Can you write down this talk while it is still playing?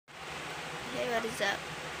what is up,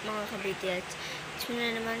 mga kabitiats? It's me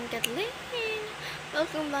na naman, Kathleen.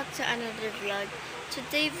 Welcome back to another vlog.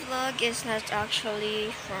 Today's vlog is not actually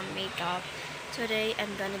from makeup. Today,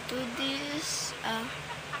 I'm gonna do this,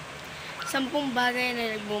 10 bagay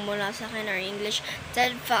na nagbumula sa akin, or English,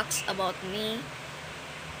 10 facts about me.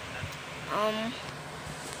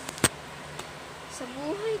 Sa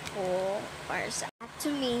buhay ko, or to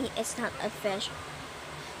me, it's not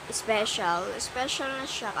special na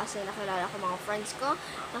siya kasi nakilala ko mga friends ko,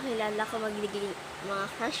 nakilala ko mga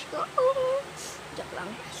crush ko. Joke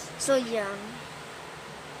lang. So, yeah.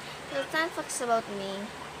 So, 10 facts about me.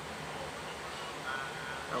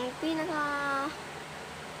 Ang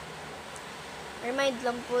remind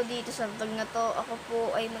lang po dito sa vlog na to, ako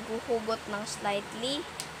po ay maghuhugot ng slightly,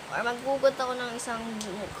 or maghugot ako ng isang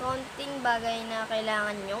konting bagay na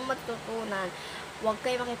kailangan nyong matutunan. Huwag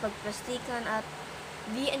kayo makipagplastikan at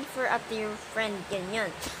be unfair at your friend, ganyan.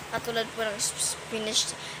 Katulad po ng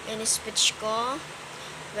finished in speech ko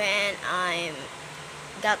when I'm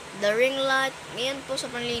got the ring light. Ngayon po sa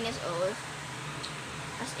panlinis,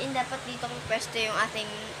 as in, dapat dito kong pwesto yung ating,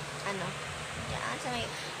 yan, sa may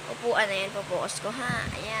upuan na yan, po-focus ko, ha?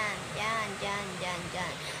 Ayan, dyan.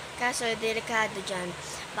 Kaso, delikado dyan.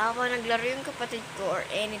 Baka po naglaro yung kapatid ko or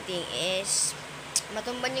anything is,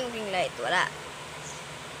 matumban yung ring light, wala.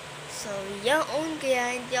 So, yaon,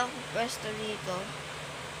 kaya hindi ako pwesto dito.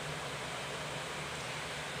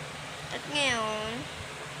 At ngayon,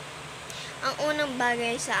 ang unang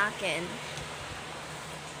bagay sa akin,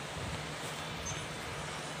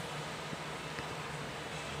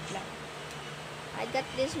 I got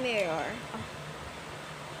this mirror.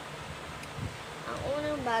 Ang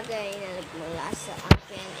unang bagay na nagmula sa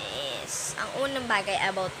akin is, ang unang bagay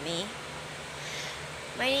about me,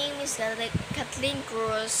 my name is Kathleen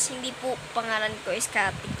Cruz. Hindi po pangalan ko is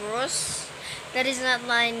Cathy Cruz. That is not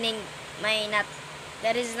my name.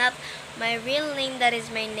 That is not my real name. That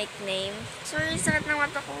is my nickname. Sorry, sakit ng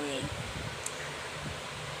mata ko eh.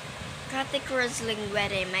 Cathy Cruz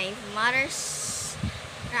Linguere. My mother's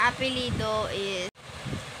na apelido is,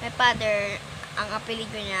 my father, ang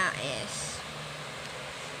apelido niya is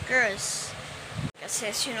Cruz.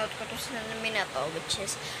 Kasi sinot ko to sa namin na to, which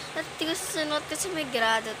is, hindi ko sinot kasi may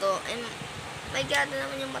grado to, and may grado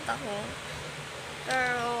naman yung mata ko.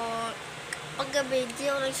 Pero, paggabi, di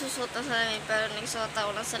ako nagsusot ng salamin, pero nagsuot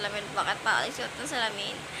ako ng salamin. Bakit pa nagsuot ng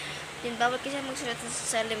salamin? Din, bawal kasi magsuot ng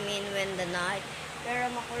salamin when the night. Pero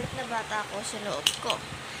makulit na bata ako, sinuot ko.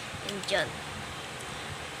 And yun.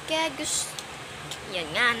 Kaya yun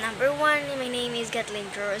nga, number 1, my name is Kathleen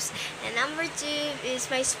Cruz. And number 2 is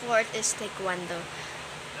my sport is taekwondo.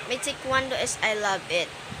 My taekwondo is I love it.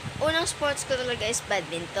 Unang sports ko talaga is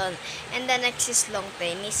badminton. And the next is long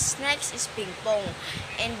tennis. Next is ping pong.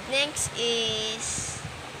 And next is,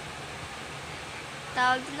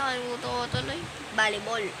 tawag din nakalimutan ko tuloy,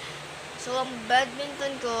 volleyball. So, ang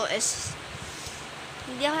badminton ko is,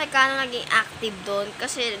 hindi ako naging active doon.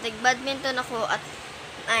 Kasi nag-badminton ako at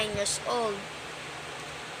 9 years old.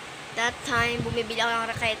 That time, bumibili ako ng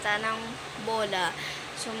raketa ng bola.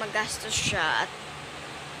 So, magastos siya at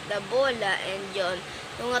the bola. And yun,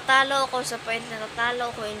 nung natalo ako, sa point na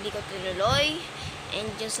natalo ko, hindi ko tinuloy. And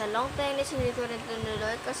yun sa long tennis, hindi ko rin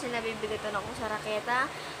tinuloy kasi nabibigatan ako sa raketa.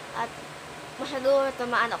 At masyado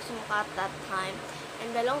tamaan ako sa mukha at that time.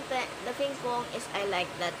 And the ping pong is I like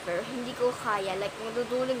that, pero hindi ko kaya. Like,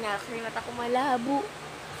 maduduling na kasi mata ko malabo.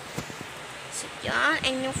 So, yan.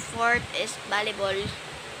 And yung fourth is volleyball.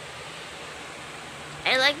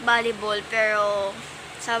 I like volleyball, pero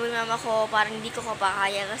sabi ng mama ko, parang hindi ko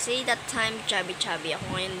kapakaya kasi that time, chubby ako.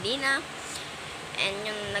 Ngayon di na. And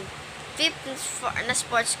yung nag-fifth na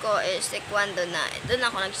sports ko is taekwondo na. Doon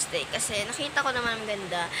ako nag-stay kasi nakita ko naman ang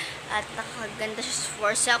ganda at nakakaganda siya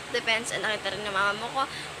for self-defense, and nakita rin ng mama mo ko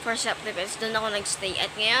for self-defense. Doon ako nag-stay. At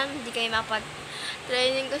ngayon, hindi kayo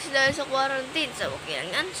training kasi dahil sa quarantine. So, okay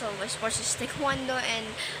lang yan. So, my sports is taekwondo,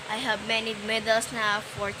 and I have many medals na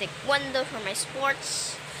for taekwondo for my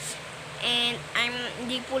sports. And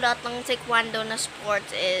hindi po lahat ng taekwondo na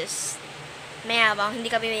sports is mayabang. Hindi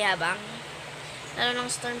kami mayabang. Lalo ng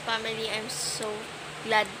Storm family, I'm so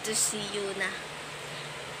glad to see you na.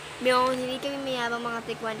 Hindi kami mayabang mga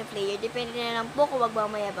taekwondo player. Depende na lang po kung wag ba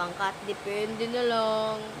mayabang ka. At depende na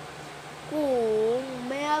lang kung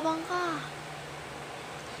mayabang ka.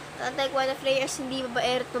 Ang taekwondo players, hindi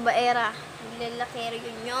babaera. Hindi lalakero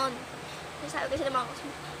yun. Sabi kasi naman ako,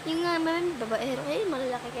 yung nga man, babaero,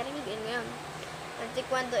 malalaki ka rin yung ganyan. Ang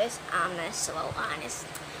taekwondo is honest. Wow, honest.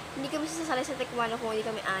 Hindi kami sasali sa taekwondo kung hindi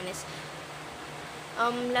kami honest.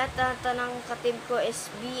 Lahat ng katim ko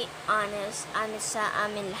is be honest. Honest sa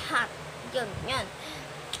amin lahat. Yun.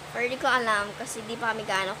 Pero di ko alam kasi di pa kami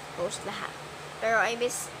gaano close lahat. Pero I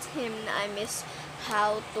miss him na I miss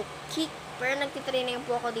how to kick. Pero nagtitraining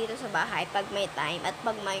po ako dito sa bahay pag may time at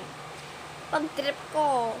pag trip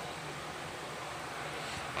ko.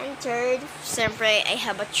 And third, siyempre, I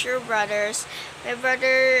have a true brothers. My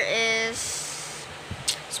brother is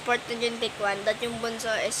sport na yung taekwondo. At yung bunso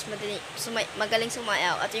is magaling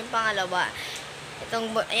sumayaw. At yung pangalawa,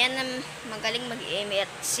 ayan na magaling mag-aim. At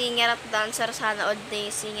singer at dancer sana all day.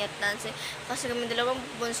 Singer at dancer. Kasi kami dalawang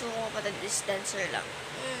bunso ko kapatid is dancer lang.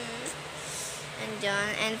 And yun.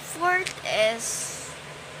 And fourth is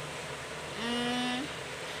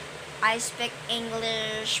I speak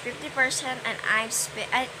English 50% and I speak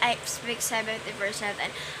 70% and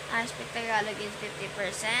I speak Tagalog is 50%.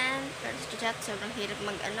 Pero sa chat, sobrang hirap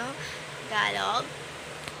Tagalog.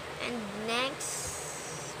 And next,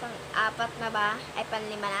 pang-apat na ba? Ay,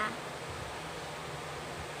 pang-lima na.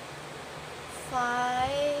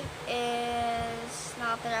 5 is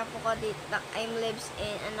nakatira po ko dito. I'm lives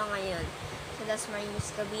in ngayon. So, Dasmariñas,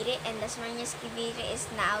 Cavite. And Dasmariñas, Cavite is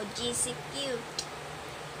now GCQ.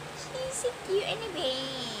 GCQ, anyway.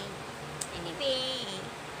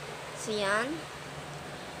 So, yan.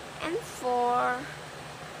 And 4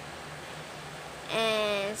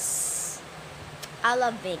 is I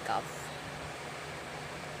love makeup.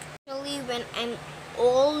 Actually, when I'm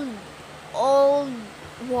old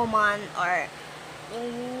woman or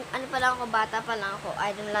yung pa lang ako, bata pa lang ako,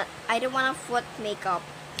 I don't wanna put makeup.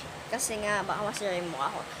 Kasi nga, baka masira yung mukha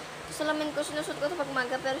ko. So, salamin ko, sinusot ko ito pag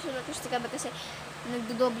maga, pero sinusot ko sa kasi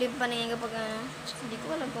nagdodoble pa na yung kapag hindi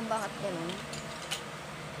ko alam kung bakit ganun.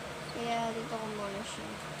 Kaya, dito ko muna siya.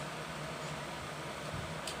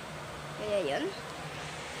 Kaya, yun.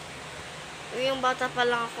 Yung bata pa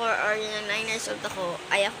lang ako, or yung 9 years old ako,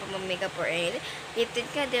 ayaw ko mag-makeup or anything. Lip tint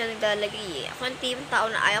ka, di na naglalagay eh. Ako yung tipong tao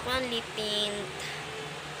na ayaw ko ng lip tint.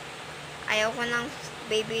 Ayaw ko ng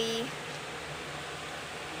baby.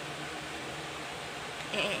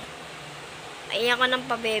 Ayaw ko ng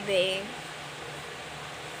pabebe.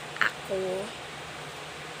 Ako.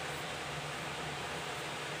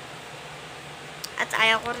 At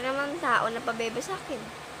ayaw ko rin naman tao na pabebe sa akin.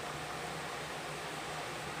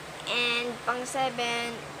 And pang-7,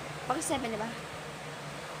 diba?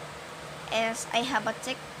 Is I have a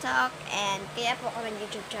TikTok and kaya po ako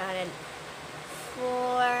nag-YouTube channel.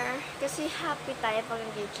 Kasi happy tayo pag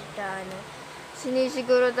nag-YouTube channel.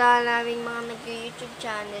 Sinisiguro tayo namin mga nag-YouTube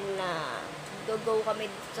channel na go kami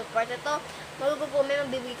dito sa part ito. Mag-go po, may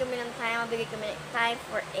mabibigay kami ng time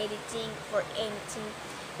for editing, for anything.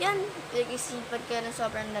 Yan, pinag-isipan kayo ng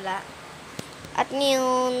sobrang lala. At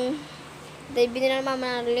ngayon, dahil binila na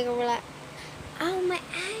mama na rin wala. Oh, my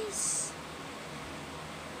eyes!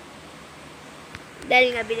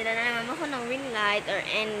 Dahil nga binila na mama ko ng ring light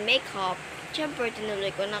and makeup, syempre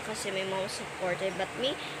tinuloy ko na kasi may mga supportive at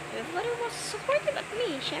me. My father was supportive at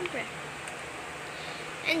me, syempre.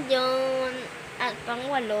 And yun, at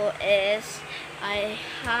pang-8 is I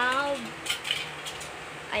have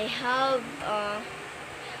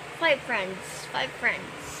 5 friends.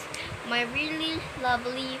 My really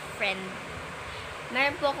lovely friend.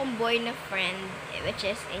 Meron po akong boy na friend, which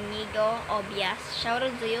is Inigo Obias.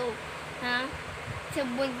 Shoutout sa'yo. Ha? Sa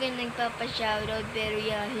buwan ka nagpapa-shoutout, pero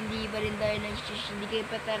hindi ba rin tayo hindi kayo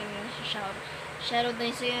pa tayo nag-shoutout. Shoutout na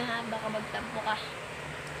sa'yo, ha? Baka magtampo ka.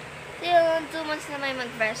 So yun, 2 months na may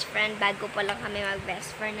mag-best friend. Bago pa lang kami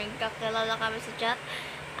mag-best friend. Nagkakilala kami sa chat.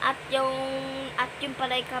 At yung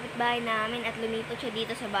pala yung kapitbahay namin at lumipat siya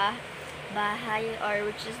dito sa bahay or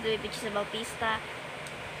which is sa Bautista.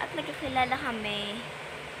 At nagkakilala kami.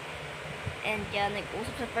 And yan,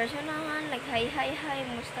 nag-usap sa personal, hi,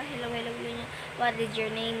 musta, hello, yun. What is your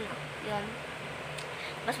name? Yun.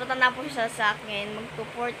 Mas matanda po siya sa akin.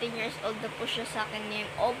 Magpo-14 years old na po siya sa akin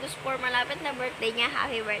ngayong August 4. Malapit na birthday niya.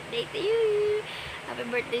 Happy birthday to you! Happy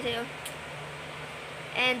birthday sa'yo.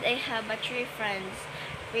 And I have 3 friends.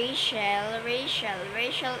 Rachel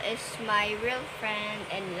is my real friend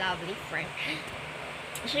and lovely friend.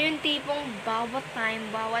 Siya yung tipong bawat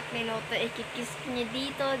minuto, ikikis niya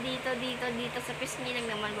dito, sa pisngi lang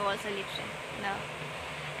naman, bawal sa lips siya. No?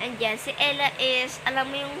 And yan, si Ella is,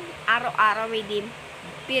 alam mo yung araw-araw may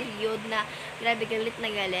period na grabe galit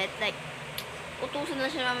na galit. Like, utusan na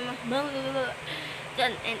siya mama.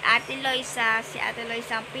 Yan, and Ate Loisa, si Ate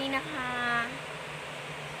Loisa ang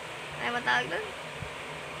ano matawag doon?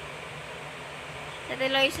 Si Ate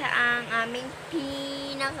Loisa ang aming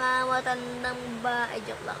pinakamatandang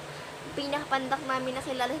joke lang. Pinakapandak namin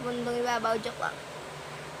nakilala sa bundong ibabaw, joke lang.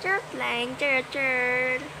 Chirp lang,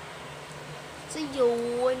 chirp. So,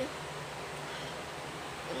 yun.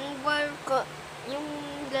 Yung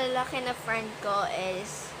lalaki na friend ko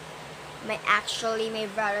is my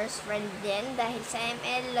brother's friend din. Dahil sa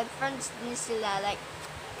ML, nag-friends din sila. Like,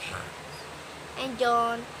 and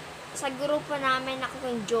yun, sa grupo namin, ako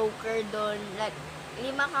yung joker doon. Like,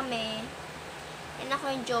 5 kami. And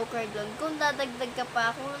ako yung joker doon. Kung dadagdag ka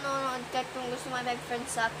pa, kung nanonood ka, kung gusto mo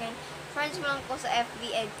mag-friends sa akin, friends mo lang ko sa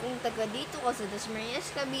FB. And kung taga dito ka sa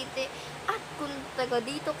Dasmariñas, Cavite, at kung taga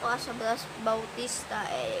dito ka sa Bautista,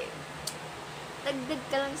 dagdag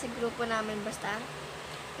ka lang sa grupo namin. Basta,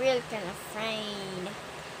 real kind of friend.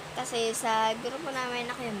 Kasi sa grupo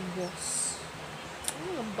namin, ako yung boss.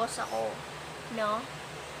 Yung boss ako. No?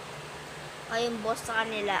 Ako yung boss sa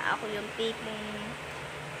kanila. Ako yung tipong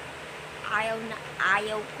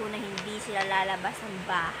ayaw ko na hindi sila lalabas ng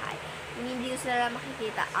bahay. Kung hindi ko sila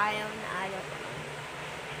makikita, ayaw ko.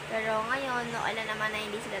 Pero ngayon, okay na naman na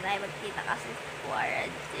hindi sila tayo magkita kasi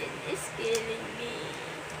quarantine is killing me.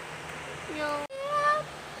 Yung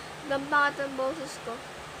gampangat ang boses ko.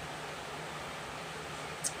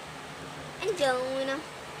 And yung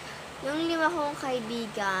 5 kong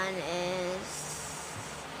kaibigan is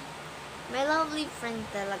my lovely friend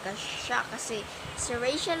talaga siya kasi si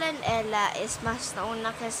Rachel and Ella is mas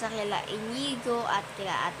nauna kaysa kila Inigo at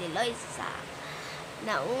kila Ate Loisa.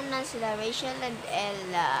 Nauna sila Rachel and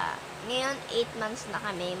Ella. Ngayon, 8 months na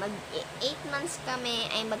kami. 8 months kami,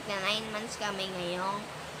 ay magna 9 months kami ngayong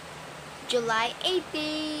July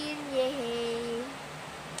 18. Yay!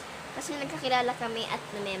 Kasi nagkakilala kami at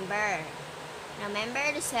November,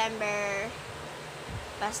 December.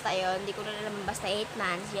 Basta yun, hindi ko na naman basta 8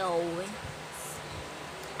 months, yo.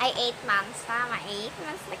 Ay, 8 months, tama, 8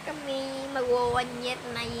 months na kami. Mag-1 year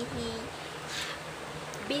na yun.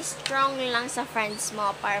 Be strong lang sa friends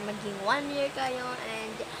mo para maging 1 year kayo.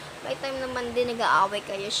 And may time naman din nag-aaway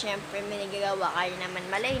kayo. Syempre, may nagagawa kayo naman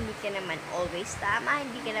mali. Hindi ka naman always tama.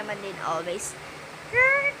 Hindi ka naman din always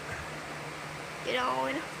hurt. You know,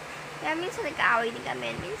 kaya minsan nag-aaway din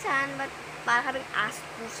kami. Minsan, but para kaming aso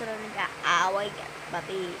puso na nag-aaway.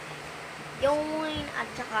 Pati yung at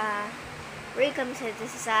saka real kami sa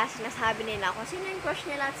sinasabi nila kung sino yung crush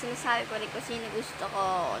nila at sinasabi ko rin kung sino gusto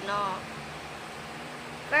ko, no.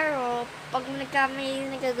 Pero pag may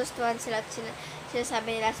nagkagustuhan sila at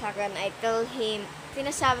sinasabi nila sa akin, I tell him,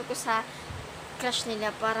 sinasabi ko sa crush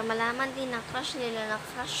nila para malaman din ng crush nila na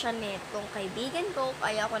crush siya netong kaibigan ko,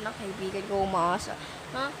 kaya ako ng kaibigan ko umasa,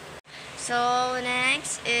 no. So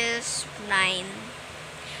next is 9.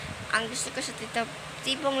 Ang gusto ko sa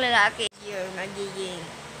tipong lalaki, yung magiging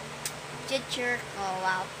future ko,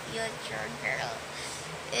 wow, future girl,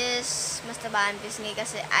 is mas tabaan pisngi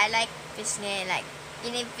kasi I like pisngi, like,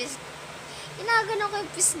 ginagano ko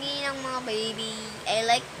yung pisngi ng mga baby. I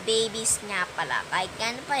like babies nga pala. Kahit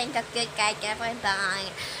gano'n pa rin ka-cute, kahit gano'n pa rin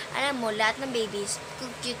pangangin. Alam mo, lahat ng babies,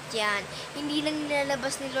 cute yan. Hindi lang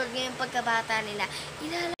nilalabas ni Lord ngayong pagkabata nila.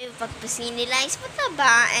 Ilalabas yung pagpisngi nila is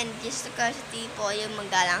mataba. And gusto ko sa tipo, yung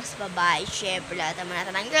magalang sa babae. Siyempre, lahat naman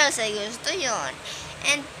natin ng girls ay gusto yun.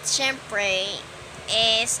 And, siyempre,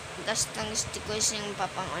 is gusto ko yung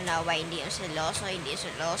papangunawa, hindi yung seloso,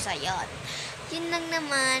 yun. Yun lang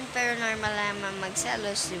naman, pero normal naman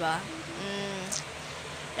magselos, di ba?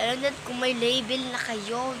 Lalo na kung may label na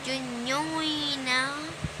kayo, yun yung na.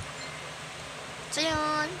 So,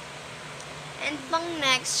 yun. And pang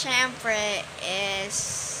next, syempre, is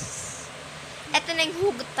eto na yung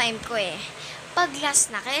hugot time ko Pag last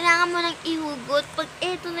na, kailangan mo nang ihugot. Pag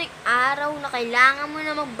eto na yung araw na kailangan mo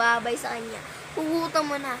na magbabay sa kanya, hugutan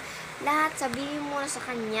mo na. Lahat sabihin mo na sa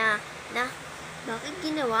kanya na, bakit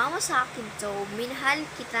ginawa mo sa akin to? Minahal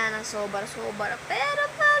kita ng sobra-sobra. Pero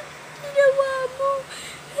bakit ginawa mo?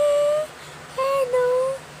 Ano?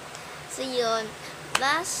 So, yun.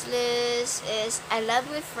 Last list is I love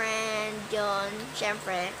my friend. Yun.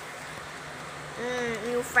 Siyempre.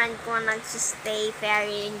 Yung friend ko nagsistay.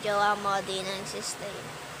 Ferry and jowa mo din nagsistay.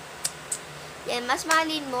 Yan. Mas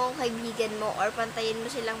mahalin mo ang kaibigan mo or pantayin mo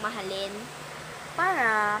silang mahalin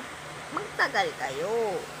para magtagal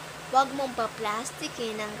kayo. Huwag mong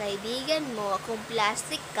pa-plastikin ang kaibigan mo. Kung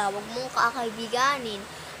plastic ka, huwag mong kakaibiganin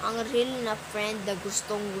ang real na friend na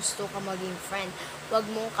gustong-gusto ka maging friend. Huwag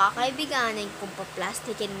mong kakaibiganin kung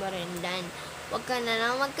pa-plastikin mo rin din. Huwag ka na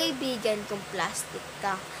lang magkaibigan kung plastic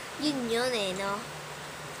ka. Yun, no?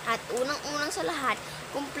 At unang-unang sa lahat,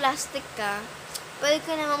 kung plastic ka, pwede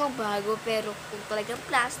ka naman magbago. Pero kung talagang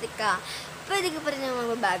plastic ka, pwede ka pa rin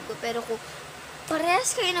naman magbago. Pero kung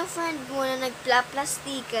parehas kayo ng friend mo na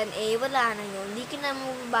nagplastikan, wala na yun. Hindi ka na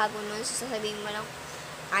mababago nun. So, sasabihin mo lang,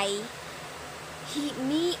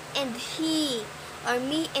 me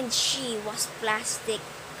and she was plastic.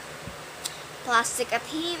 Plastic at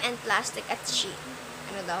him and plastic at she.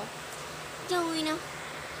 Ano daw? Gawin na.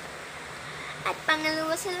 At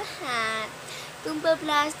pangalawa sa lahat, kung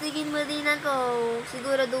paplastikin mo din ako,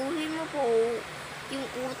 siguraduhin mo po, yung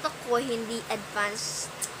utak ko hindi advanced.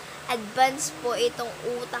 Advanced po itong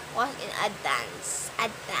utak ko in advance.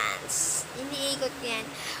 Advance. Iniikot yan.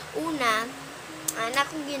 Una, anak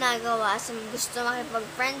kong ginagawa sa gusto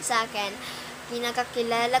makipag-friend sa akin,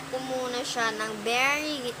 kinakakilala ko muna siya ng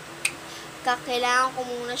kailangan ko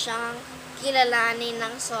muna siyang kilalanin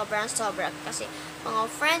ng sobrang kasi mga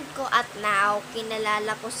friend ko at now,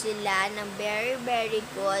 kinalala ko sila ng very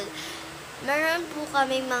good. Meron po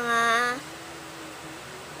kami mga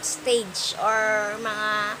stage or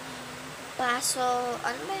mga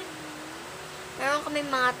meron kami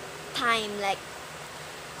mga time like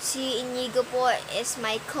si Inigo po is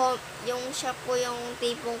yung siya po yung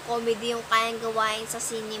tipong comedy yung kayang gawain sa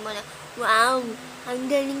sine mo na wow, ang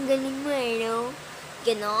galing-galing mo no?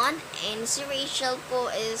 Ganon. And si Rachel po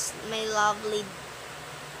is my lovely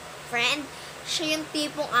friend. Siya yung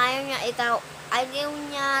tipong ayaw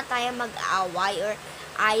niya tayo mag-away or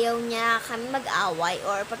ayaw niya kami mag-away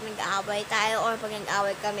or pag nag-away tayo or pag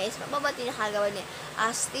nag-away kami is mababati na kagawin niya.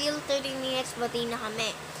 Still 30 minutes bati na kami.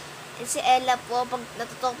 And si Ella po, pag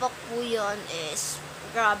natutupak po yun is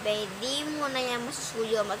grabe, di mo na yan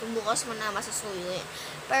masusuyo, bukas mo na masusuyo yan.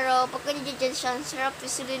 Pero pag nandiyan siya, ang sarap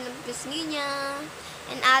pisilin ng pisngi niya.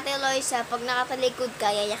 And Ate Loisa, pag nakatalikod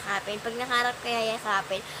ka, yayakapin. Pag nakaharap ka,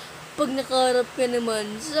 yayakapin. Pag nakaharap ka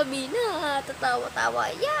naman, sabi na,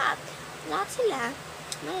 tatawa-tawa, yak. Lahat sila.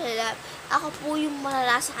 Malala. Ako po yung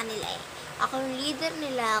malala sa kanila eh. Ako yung leader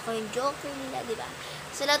nila, ako yung joker nila, di ba?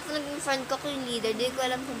 Sa lahat ng naging friend ko yung leader, di ko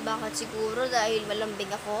alam kung bakit, siguro dahil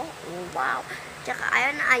malambing ako. Oh, wow. Tsaka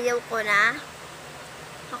ayaw ko na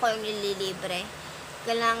ako yung nililibre.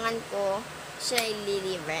 Kailangan ko siya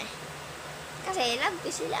ililibre. Kasi love ko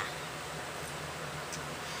sila.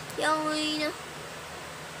 Yung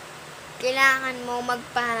kailangan mo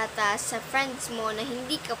magpahalata sa friends mo na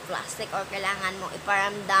hindi ka plastic or kailangan mo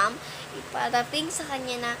iparating sa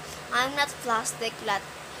kanya na I'm not plastic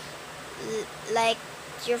like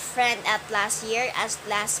your friend at last year as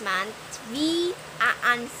last month. Be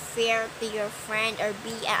unfair to your friend or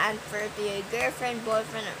be unfair to your girlfriend,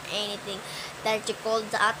 boyfriend, or anything that you call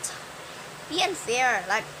that. Be unfair.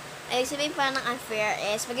 Like, ay sabihin pa ng unfair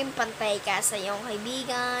is maging pantay ka sa iyong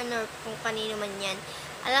kaibigan or kung kanino man yan.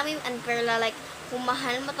 Alam mo yung unfair like kung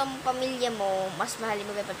mahal mo tong pamilya mo, mas mahalin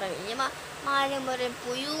mo yung pamilya mo, mahalin mo rin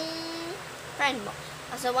po yung friend mo.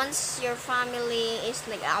 Kasi once your family is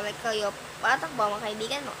nag-aaway kayo, patakbo mga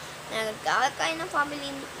kaibigan mo, nag-aaway kayo ng family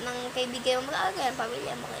ng kaibigan mo, mag-aaway kayo ng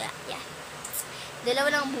pamilya mo, kaya yeah. Dalawa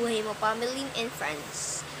lang ang buhay mo, family and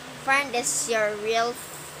friends. Friend is your real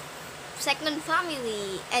second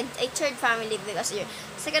family and a third family because your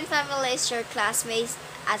second family is your classmates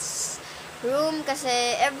as room kasi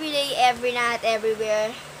every day, every night,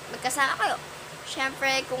 everywhere magkasama kayo.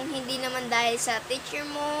 Syempre, kung hindi naman dahil sa teacher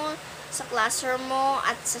mo, sa classroom mo,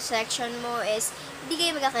 at sa section mo is hindi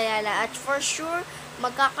kayo magkakilala. At for sure,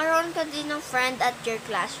 magkakaroon ka din ng friend at your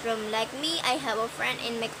classroom. Like me, I have a friend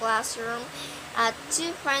in my classroom at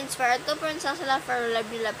 2 friends, pero 2 friends lang sila, pero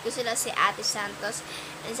love ko sila, si Ate Santos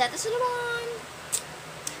and si Ate Solomon.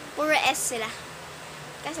 Puro S sila.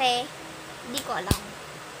 Kasi, hindi ko alam.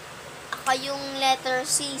 Ako yung letter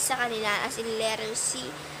C sa kanila, as in letter C.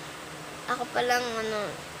 Ako palang,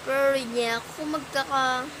 pero niya, kung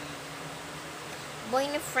boy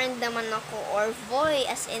na friend naman ako, or boy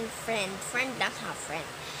as in friend lang ha, friend.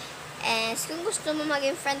 And kung gusto mo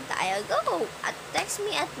maging friend tayo, go! At text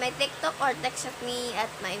me at my TikTok or text at me at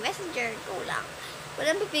my messenger, go lang.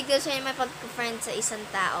 Walang pipigil sa'yo may pagka-friend sa isang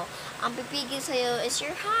tao. Ang pipigil sa'yo is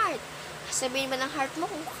your heart. Sabihin mo ng heart mo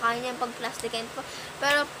kung kaya niyang pag-plastikin po.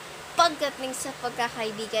 Pero pagdating sa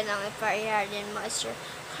pagkakaibigan ng ipariraryan mo is your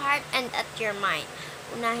heart and at your mind.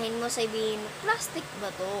 Unahin mo sabihin, plastic ba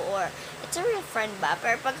to? Or it's a real friend ba?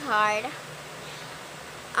 Pero pag hard,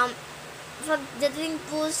 pagdating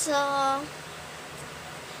po sa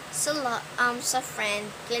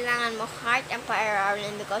friend, kailangan mo heart and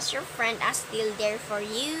pairaran because your friend is still there for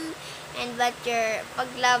you. And but your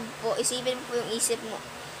pag love po, isipin mo po yung isip mo.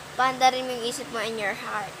 Paandarin mo yung isip mo in your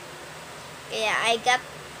heart. Kaya I got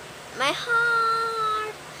my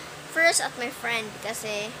heart first at my friend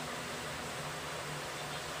kasi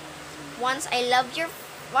once na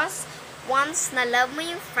love mo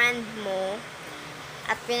yung friend mo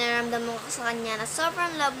at pinaramdam mo sa kanya na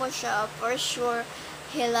sobrang love mo siya, for sure,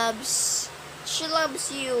 she loves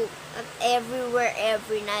you at everywhere,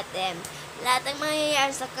 every night, and lahat ng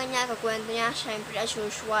mangyayari sa kanya, kakwento niya, syempre, as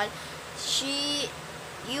usual,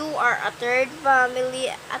 you are a third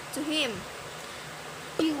family at to him.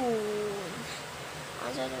 Yun.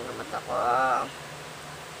 masakit yung mata ko.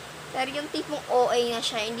 Pero yung tipong OA na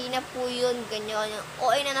siya, hindi na po yun ganyan. Yung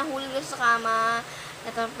OA na nahulog sa kama,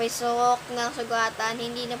 nakapisok, nasugatan,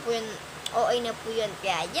 hindi na po yun, OA na po yun.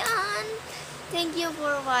 Kaya yan, thank you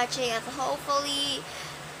for watching at hopefully,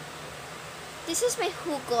 this is my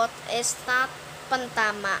hugot, is not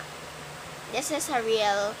pantama. This is a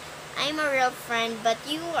real, I'm a real friend, but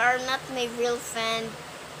you are not my real friend.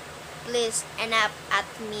 Please, enough at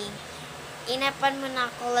me. Inapan mo na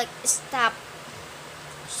ako, like, stop.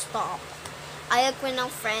 Ayaw ko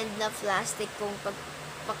ng friend na plastic. Kung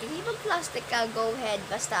pakikipag plastic ka, go ahead.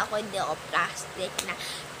 Basta ako hindi ako plastic na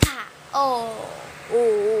tao.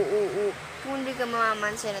 Kung hindi ka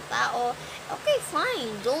mamamansin na tao, okay,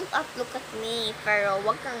 fine. Don't look at me. Pero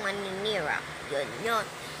wag kang maninira. Yun.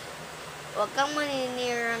 Wag kang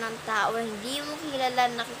maninira ng tao. Hindi mo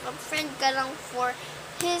kilala. Nakipag-friend ka lang for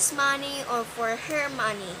his money or for her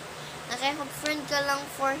money. Nakipag-friend ka lang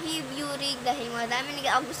for he beauty dahil madami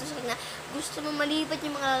nag-gusto sa kanya. Gusto mo malipat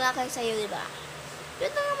yung mga lalaki sa'yo, diba?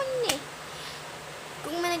 Yun na naman yun eh.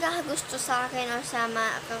 Kung may nagkakagusto sa akin o sa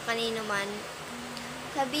kanino man,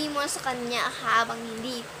 sabihin mo sa kanya habang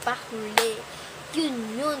hindi pa huli.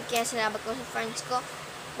 Yun. Kaya salamat ko sa friends ko.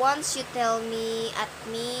 Once you tell me at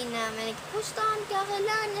me na may nagpustahan ka,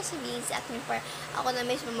 kailangan niya sabihin sa akin para ako na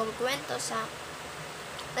mismo magkwento sa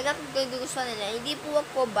nagkakagustuhan nila. Hindi po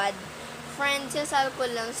ako bad friends, sabi ko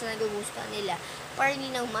lang sa nagugustuhan nila. Para hindi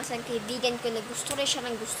na umasang kaibigan ko na gusto rin siya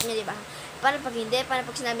ng gusto niya, diba? Para pag hindi, para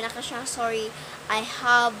pag sinabi na ka siya, sorry, I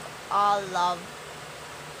have all love.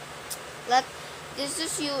 Like, this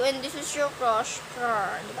is you and this is your crush,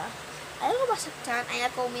 diba? Ayaw ko ba saktan? Ayaw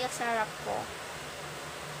ko umiyak sa harap ko.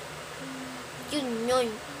 Yun.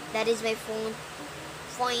 That is my phone.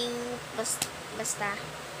 Basta.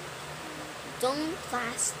 Don't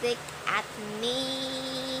plastic at me.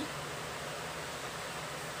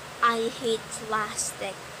 I hate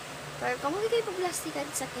plastic. Pero kung magigay pa plastikan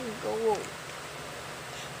sa akin, go.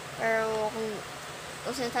 Pero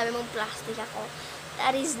kung sinasabi mong plastic ako,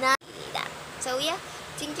 that is not that. So yeah,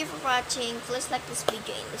 thank you for watching. Please like this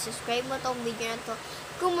video and subscribe mo tong video na to.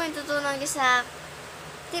 Kung may tutunan ka sa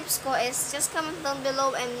tips ko is just comment down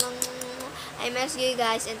below and I miss you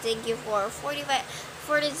guys and thank you for 47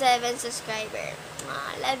 subscribers.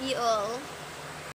 Love you all.